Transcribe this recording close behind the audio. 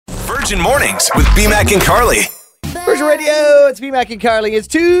Virgin Mornings with BMAC and Carly. Virgin Radio, it's BMAC and Carly. It's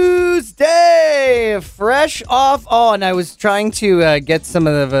Tuesday, fresh off. Oh, and I was trying to get some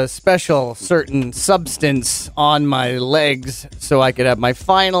of a special certain substance on my legs so I could have my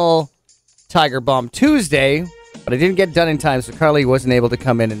final Tiger Balm Tuesday, but I didn't get done in time, so Carly wasn't able to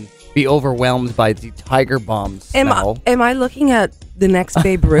come in and be overwhelmed by the Tiger Balm smell. Am I looking at the next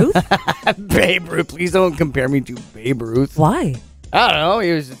Babe Ruth? Babe Ruth, please don't compare me to Babe Ruth. Why? I don't know.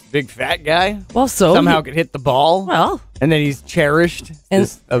 He was a big fat guy. Well, so somehow could hit the ball. Well, and then he's cherished and,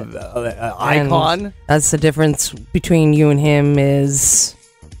 as an icon. And that's the difference between you and him is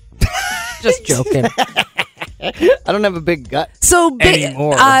just joking. I don't have a big gut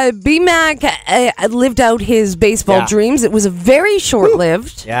anymore. BMAC lived out his baseball dreams. It was a very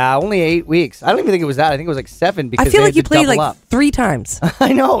short-lived. Yeah, only 8 weeks. I don't even think it was that. I think it was like 7 because I feel like you played like up 3 times.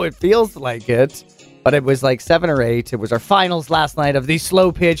 I know, it feels like it. But it was like 7 or 8. It was our finals last night of the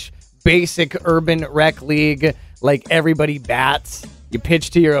slow pitch basic urban rec league. Like everybody bats. You pitch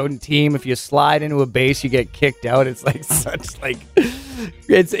to your own team. If you slide into a base, you get kicked out. It's like such like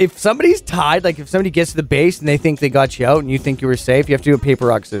it's if somebody's tied, like if somebody gets to the base and they think they got you out and you think you were safe, you have to do a paper,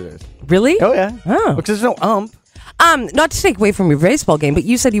 rock, scissors. Really? Oh yeah. Oh. Because there's no ump. Not to take away from your baseball game, but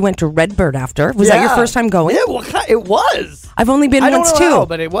you said you went to Redbird after. Was that your first time going? Yeah, well, it was. I've only been once don't too. know how,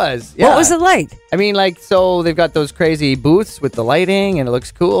 but it was. Yeah. What was it like? I mean, like, so they've got those crazy booths with the lighting, and it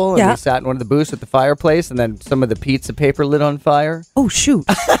looks cool. Yeah. And we sat in one of the booths with the fireplace, and then some of the pizza paper lit on fire. Oh, shoot.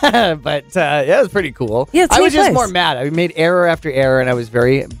 But, yeah, it was pretty cool. Yeah, it's I was a neat just place. more mad. I made error after error, and I was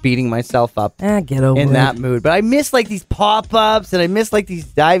very beating myself up Get over in it. that mood. But I miss, like, these pop-ups, and I miss, like, these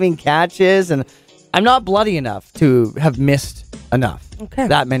diving catches, and I'm not bloody enough to have missed enough. Okay.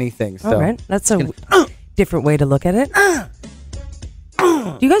 That many things. All So. right. That's a different way to look at it.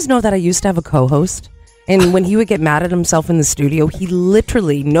 Do you guys know that I used to have a co-host? And when he would get mad at himself in the studio, he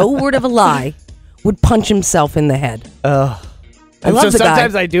literally, no word of a lie, would punch himself in the head. I And love so the guy.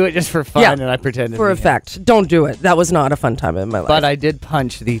 sometimes I do it just for fun, and I pretend to For be effect. Don't do it. That was not a fun time in my life. But I did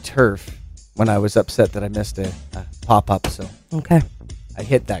punch the turf when I was upset that I missed a pop-up, so Okay. I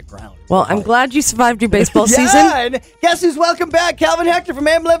hit that ground. Well, I'm glad you survived your baseball Yeah, season. and guess who's welcome back? Calvin Hector from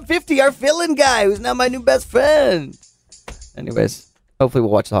AM 1150, our fill-in guy, who's now my new best friend. Anyways, hopefully we'll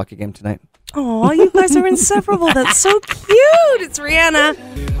watch the hockey game tonight. Oh, you guys are inseparable. That's so cute. It's Rihanna.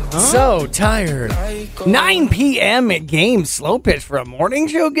 So tired. 9 p.m. game, slow pitch for a morning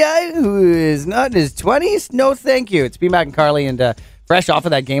show guy who is not in his 20s? No, thank you. It's BMAC and Carly, and fresh off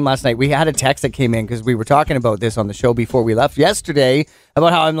of that game last night, we had a text that came in because we were talking about this on the show before we left yesterday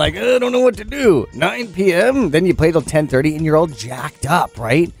about how I'm like, I don't know what to do. 9 p.m., then you play till 10:30 and you're all jacked up,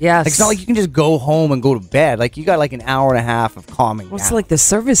 right? Yes. Like, it's not like you can just go home and go to bed. Like, you got like an hour and a half of calming Well, down. it's like the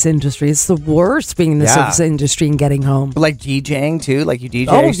service industry. It's the worst being in the service industry and getting home. But like DJing too, like you DJ,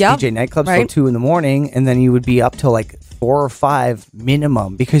 DJ nightclubs till right. 2 in the morning, and then you would be up till like 4 or 5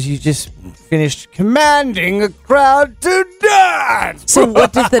 minimum because you just finished commanding a crowd to dance. So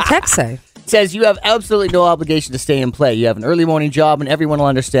what did the text say? Says you have absolutely no obligation to stay and play. You have an early morning job, and everyone will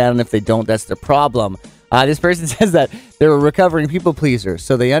understand. And if they don't, that's their problem. This person says that they're a recovering people pleaser,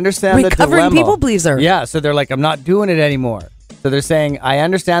 so they understand the dilemma. Recovering people pleaser. Yeah, so they're like, I'm not doing it anymore. So they're saying, I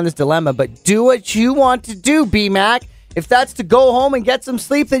understand this dilemma, but do what you want to do, BMAC. If that's to go home and get some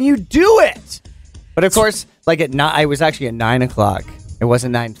sleep, then you do it. But of course, like I was actually at 9 o'clock. It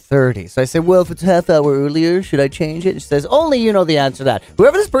wasn't 9:30. So I said, well, if it's half hour earlier, should I change it? She says, only you know the answer to that.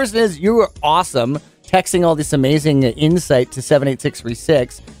 Whoever this person is, you are awesome. Texting all this amazing insight to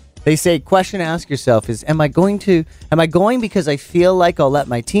 78636. They say, question to ask yourself is, am I going because I feel like I'll let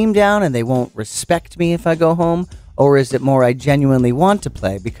my team down and they won't respect me if I go home? Or is it more I genuinely want to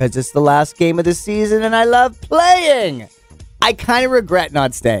play because it's the last game of the season and I love playing? I kind of regret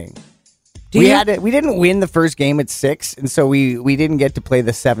not staying. We didn't win the first game at 6, and so we didn't get to play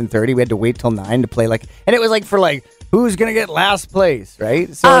the 7:30. We had to wait till 9 to play and it was like for who's gonna get last place,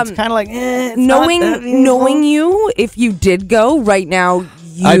 right? So it's kind of like knowing you, if you did go right now,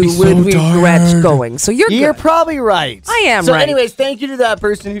 I'd be you would so regret tired. going. So you're good. probably right. I am so right. anyways, thank you to that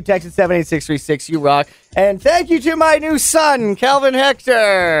person who texted 78636. You rock. And thank you to my new son, Calvin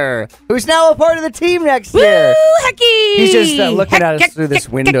Hector, who's now a part of the team next year. Woo, hecky! He's just looking at us through this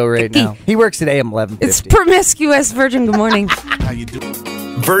window right now. He works at AM 1150. It's promiscuous Virgin. Good morning. How you doing?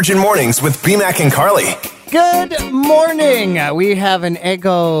 Virgin Mornings with BMAC and Carly. Good morning. We have an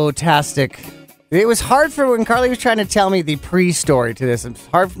ego-tastic. It was hard for when Carly was trying to tell me the pre-story to this. It's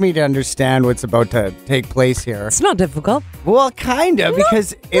hard for me to understand what's about to take place here. It's not difficult. Well, kind of,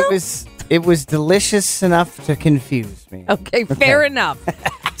 because it was delicious enough to confuse me. Okay, fair enough.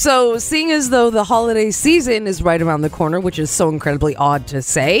 So, seeing as though the holiday season is right around the corner, which is so incredibly odd to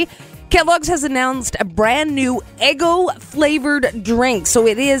say, Kellogg's has announced a brand new Eggo-flavored drink. So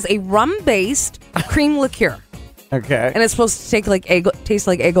it is a rum-based cream liqueur. Okay. And it's supposed to taste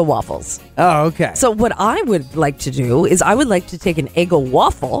like Eggo waffles. Oh, okay. So what I would like to do is I would like to take an Eggo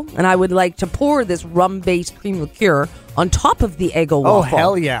waffle and I would like to pour this rum-based cream liqueur on top of the Eggo waffle. Oh,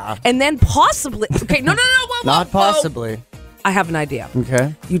 hell yeah. And then possibly... Okay, no. Whoa, Not possibly. I have an idea.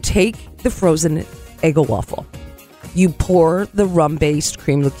 Okay. You take the frozen Eggo waffle. You pour the rum-based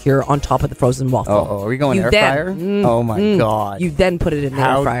cream liqueur on top of the frozen waffle. Oh, are we going You air then- fryer? Oh, my God. You then put it in the air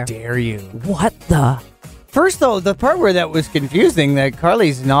How fryer. dare you? What the... First, though, the part where that was confusing that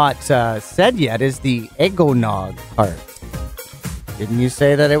Carly's not said yet is the Eggonog part. Didn't you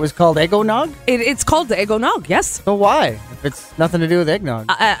say that it was called Eggonog? It's called the Eggo Nog, yes. So why? If it's nothing to do with eggnog.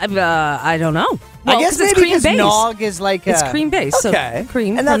 I don't know. Well, I guess 'cause maybe it's cream because based. nog is like It's cream based, so Okay.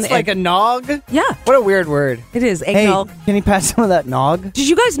 cream and from that's the like egg. a nog? Yeah, What a weird word. it is. Hey, Eggnog. can you pass some of that nog? Did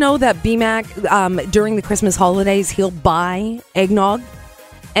you guys know that BMAC, during the Christmas holidays, he'll buy eggnog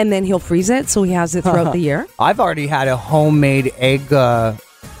and then he'll freeze it so he has it throughout the year? I've already had a homemade eggnog.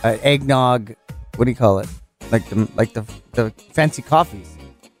 What do you call it? Like the fancy coffees.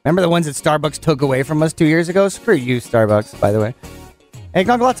 Remember the ones that Starbucks took away from us 2 years ago? Screw you, Starbucks, by the way.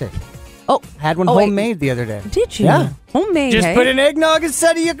 Eggnog latte. Oh, Had one wait. homemade the other day. Did you? Yeah. Homemade, Just hey? put in eggnog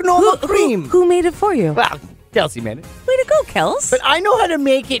instead of your normal cream. Who made it for you? Wow, Kelsey made it. Way to go, Kels. But I know how to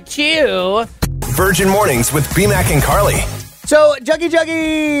make it too. Virgin Mornings with BMAC and Carly. So,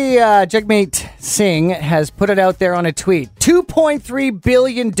 Jugmate Singh has put it out there on a tweet. $2.3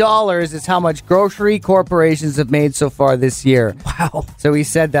 billion is how much grocery corporations have made so far this year. Wow. So he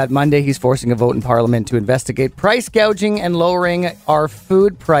said that Monday he's forcing a vote in Parliament to investigate price gouging and lowering our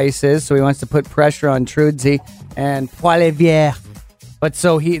food prices. So he wants to put pressure on Trudeau and Poilievre. But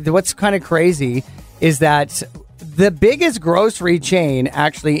so what's kind of crazy is that the biggest grocery chain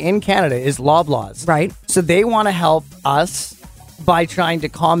actually in Canada is Loblaws. Right. So they want to help us by trying to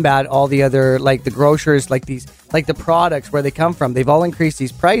combat all the other, like the grocers, like the products where they come from. They've all increased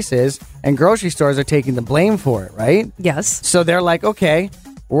these prices and grocery stores are taking the blame for it, right? Yes. So they're like, okay,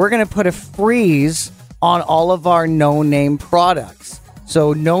 we're going to put a freeze on all of our no-name products.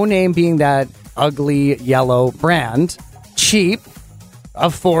 So No Name being that ugly yellow brand, cheap,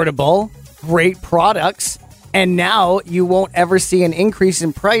 affordable, great products. And now you won't ever see an increase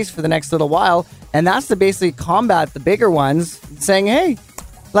in price for the next little while. And that's to basically combat the bigger ones saying, hey,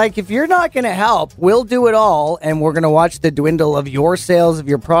 like if you're not going to help, we'll do it all. And we're going to watch the dwindle of your sales of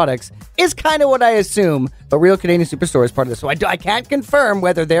your products is kind of what I assume. But Real Canadian Superstore is part of this. So I can't confirm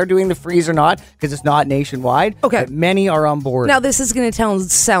whether they're doing the freeze or not because it's not nationwide. Okay. But many are on board. Now, this is going to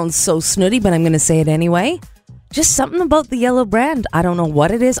sound so snooty, but I'm going to say it anyway. Just something about the yellow brand. I don't know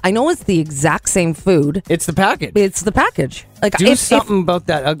what it is. I know it's the exact same food. It's the package. It's the package. Like Do something about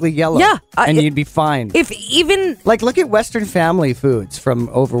that ugly yellow. Yeah, and you'd be fine. If even Like, look at Western Family Foods from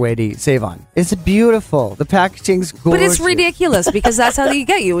Overweighty Save-On. It's beautiful. The packaging's gorgeous. But it's ridiculous because that's how they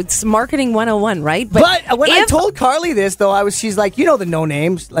get you. It's marketing 101, right? But when I told Carly this, though, she's like, you know the no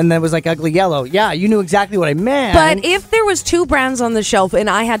names, and then was like ugly yellow. Yeah, you knew exactly what I meant. But if there was two brands on the shelf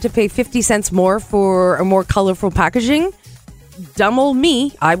and I had to pay 50 cents more for a more colorful packaging, dumb old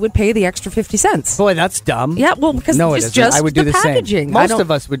me, I would pay the extra 50 cents. Boy, that's dumb. Yeah, well, because no, it's it isn't. just I would do the the packaging. same. I Most don't- of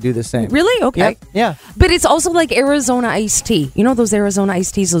us would do the same. Really? Okay. Yep. Yeah. But it's also like Arizona iced tea. You know those Arizona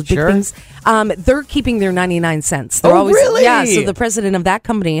iced teas, those big Sure. things? They're keeping their 99 cents. They're Oh, really? Yeah, so the president of that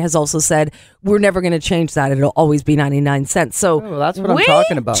company has also said, we're never going to change that. It'll always be 99 cents. So well, that's what I'm way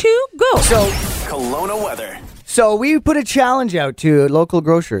talking about. to go. So Kelowna weather. we put a challenge out to local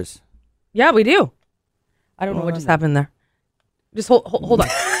grocers. Yeah, we do. I don't know what just happened there. Just hold on. hold on.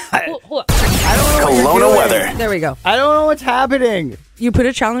 Kelowna weather. There we go. I don't know what's happening. You put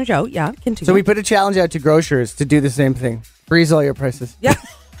a challenge out. Yeah, continue. So we put a challenge out to grocers to do the same thing. Freeze all your prices. Yeah.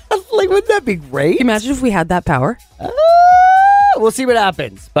 Like, wouldn't that be great? Imagine if we had that power. We'll see what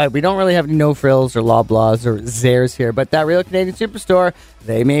happens. But we don't really have No Frills or Loblaws or Zehrs here. But that Real Canadian Superstore,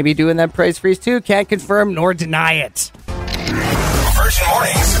 they may be doing that price freeze too. Can't confirm nor deny it. Virgin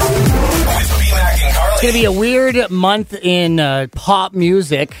Mornings with BMAC and Carly. It's going to be a weird month in pop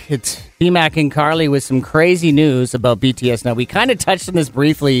music. It's BMAC and Carly with some crazy news about BTS. Now, we kind of touched on this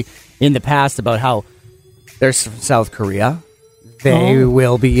briefly in the past about how there's South Korea. They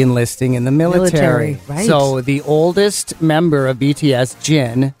will be enlisting in the military. Right. So the oldest member of BTS,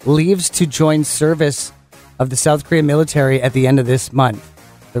 Jin, leaves to join service of the South Korean military at the end of this month.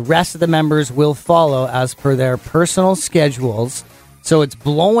 The rest of the members will follow as per their personal schedules. So it's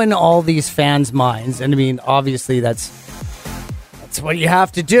blowing all these fans' minds. And I mean, obviously, that's it's what you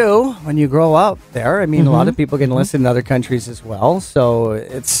have to do when you grow up there. I mean, a lot of people get enlisted in other countries as well. So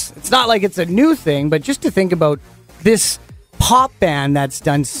it's not like it's a new thing, but just to think about this pop band that's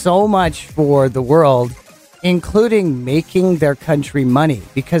done so much for the world, including making their country money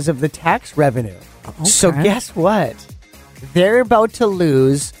because of the tax revenue. Okay. So guess what? They're about to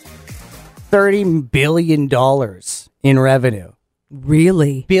lose $30 billion in revenue.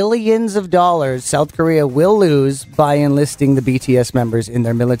 Really? Billions of dollars South Korea will lose by enlisting the BTS members in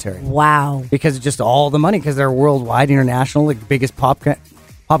their military. Wow. Because of just all the money, because they're worldwide, international, like the biggest pop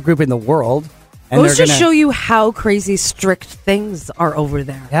group in the world. And Those they're just gonna- show you how crazy strict things are over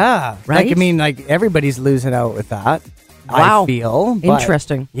there. Yeah. Right? Like, I mean, like everybody's losing out with that. Wow. I feel. But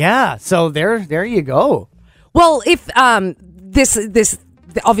Interesting. Yeah. So there you go. Well, if this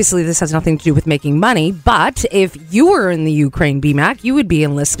obviously this has nothing to do with making money, but if you were in the Ukraine, BMAC, you would be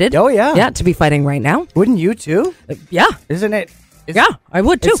enlisted. Oh, yeah. Yeah, to be fighting right now. Wouldn't you too? Yeah. Isn't it? Yeah, I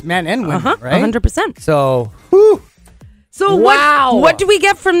would too. It's men and women, right? 100%. So, whew. So Wow. what do we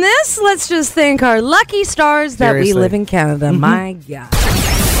get from this? Let's just thank our lucky stars that we Seriously. live in Canada. My God.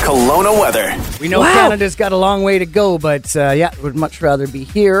 Kelowna weather. We know Wow. Canada's got a long way to go, but would much rather be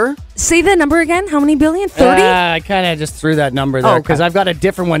here. Say the number again. How many billion? 30? I kind of just threw that number there Oh, okay. because I've got a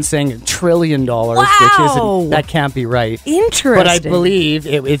different one saying $1 trillion, Wow. which that can't be right. Interesting. But I believe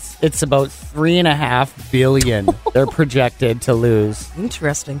it's about $3.5 billion they're projected to lose.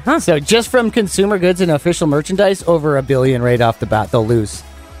 Interesting, huh? So just from consumer goods and official merchandise, over $1 billion right off the bat they'll lose.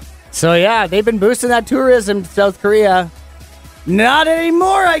 So yeah, they've been boosting that tourism to South Korea. Not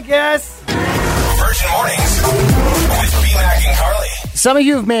anymore, I guess. Virgin Mornings with BMAC and Carly. Some of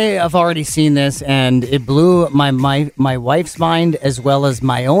you may have already seen this, and it blew my wife's mind as well as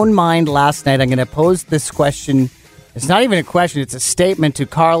my own mind last night. I'm going to pose this question. It's not even a question. It's a statement to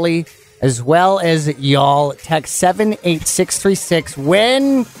Carly as well as y'all. Text 78636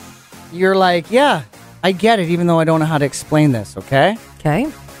 when you're like, yeah, I get it, even though I don't know how to explain this, okay?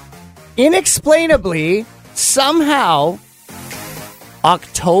 Okay. Inexplainably, somehow,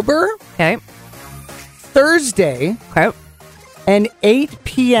 October, Okay. Thursday, Okay. and 8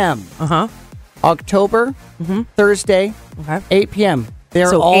 p.m. Uh-huh. October, Thursday, Okay. 8 p.m. They're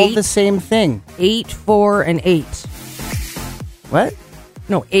So all 8 the same thing. 8, 4, and 8. What?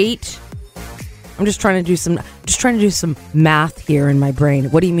 No, 8. I'm just trying to do some math here in my brain.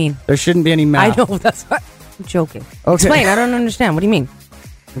 What do you mean? There shouldn't be any math. I know that's what I'm joking. Okay. Explain. I don't understand. What do you mean?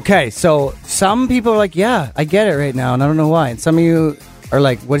 Okay, so some people are like, yeah, I get it right now, and I don't know why. And some of you are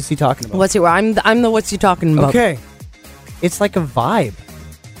like, what is he talking about? What's it? I'm the what's you talking about? Okay. It's like a vibe.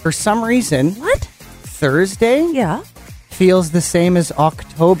 For some reason, What? Thursday Yeah. feels the same as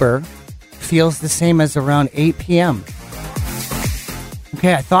October, feels the same as around 8 p.m.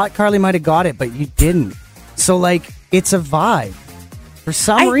 Okay, I thought Carly might have got it, but you didn't. So, like, it's a vibe. For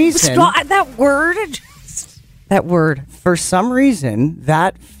some reason, that word. That word. for some reason,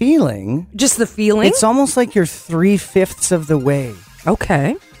 that feeling, Just the feeling. it's almost like you're 3/5 of the way.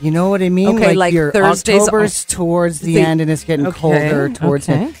 Okay. You know what I mean? Okay, like your Thursday's October's towards the the- end, and it's getting okay, colder towards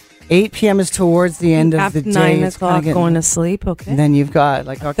okay. it. 8 p.m. is towards the end of After the day. 9 It's kinda o'clock, getting- going to sleep. Okay. And then you've got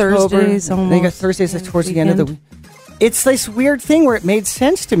like October. Thursdays Then you got almost Thursdays like, the towards the end of the. weekend. It's this weird thing where it made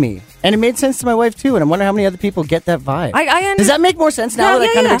sense to me, and it made sense to my wife too. And I'm wondering how many other people get that vibe. Does that make more sense now Yeah, that I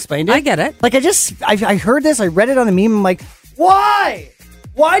yeah, kind of yeah. explained it? I get it. Like I heard this, I read it on the meme. I'm like, why?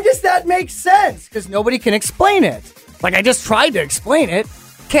 Why does that make sense? Because nobody can explain it. Like I just tried to explain it,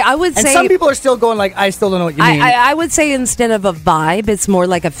 Okay, I would and say some people are still going like, I still don't know what you mean. I would say instead of a vibe, it's more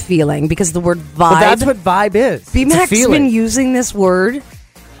like a feeling because the word vibe. But that's what vibe is. It's a BMAC's feeling. been using this word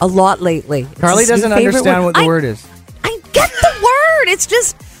a lot lately. It's Carly his new doesn't favorite understand what the I- word is. I get the word. It's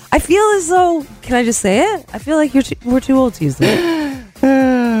just I feel as though. Can I just say it? I feel like we're too old to use it.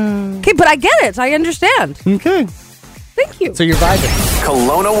 Okay, but I get it. I understand. Okay. Thank you. So you're vibing.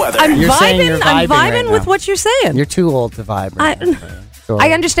 Kelowna weather. I'm You're saying vibing. you're I'm vibing right vibing with now. what you're saying. You're too old to vibe. Right now, so-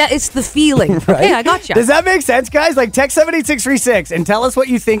 I understand. It's the feeling. Right? Okay, I got you. Does that make sense, guys? Like, text 78636 and tell us what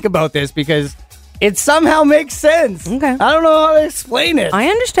you think about this because it somehow makes sense. Okay. I don't know how to explain it. I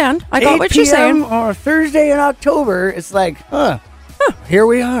understand. I 8 got what you're p.m. saying. on a Thursday in October, it's like, here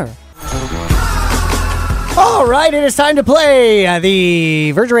we are. All right, it is time to play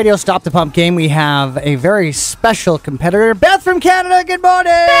the Virgin Radio Stop the Pump game. We have a very special competitor, Beth from Canada. Good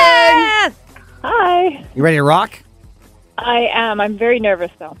morning. Hi. You ready to rock? I am. I'm very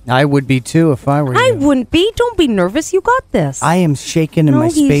nervous, though. I would be too if I were I you. wouldn't be. Don't be nervous. You got this. I am shaking in No, my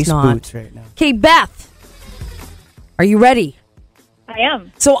he's space not. boots right now. Okay, Beth. Are you ready? I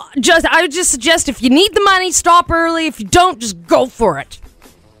am. So I would just suggest if you need the money, stop early. If you don't, just go for it.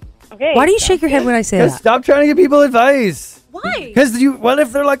 Okay. Why do you shake your head when I say that? Stop trying to give people advice. Why? Because what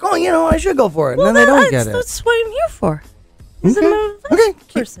if they're like, oh, I should go for it, and then they don't get it. That's what I'm here for. I'm an advice Okay,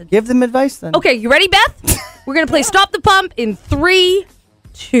 person. give them advice then. Okay, you ready, Beth? We're going to play Stop the Pump in 3,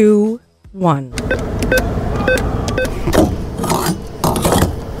 2, 1.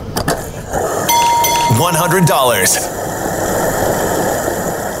 $100.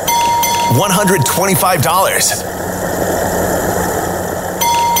 $125.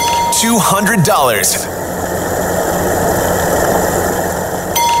 $200.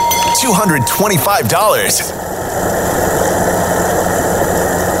 $225.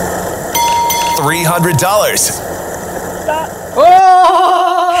 $300. Stop. Oh,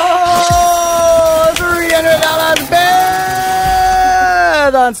 $300 bid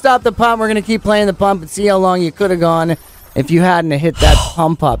on Stop the Pump. We're going to keep playing the pump and see how long you could have gone if you hadn't hit that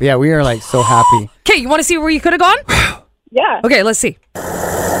pump up. Yeah, we are like so happy. Okay, you want to see where you could have gone? Yeah. Okay, let's see.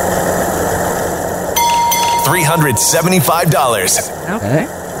 $375. Okay.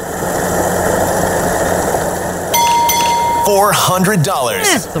 $400.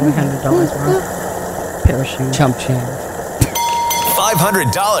 That's $300 wrong. Pair of shoes. Chump change.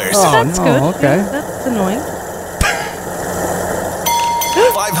 $500. That's no, good. okay. Yeah, that's annoying.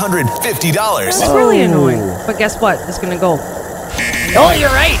 $550. That's really annoying. But guess what? It's going to go. Oh, you're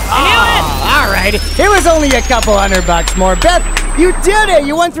right. All right. It was only a couple $100 more. Beth, you did it.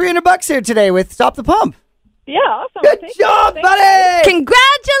 You won $300 here today with Stop the Pump. Yeah, awesome. Good Thank you. job, Thanks, buddy.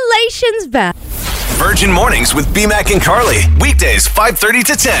 Congratulations, Beth. Virgin Mornings with BMAC and Carly. Weekdays 5:30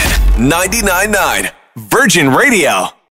 to 10. 99.9 Virgin Radio.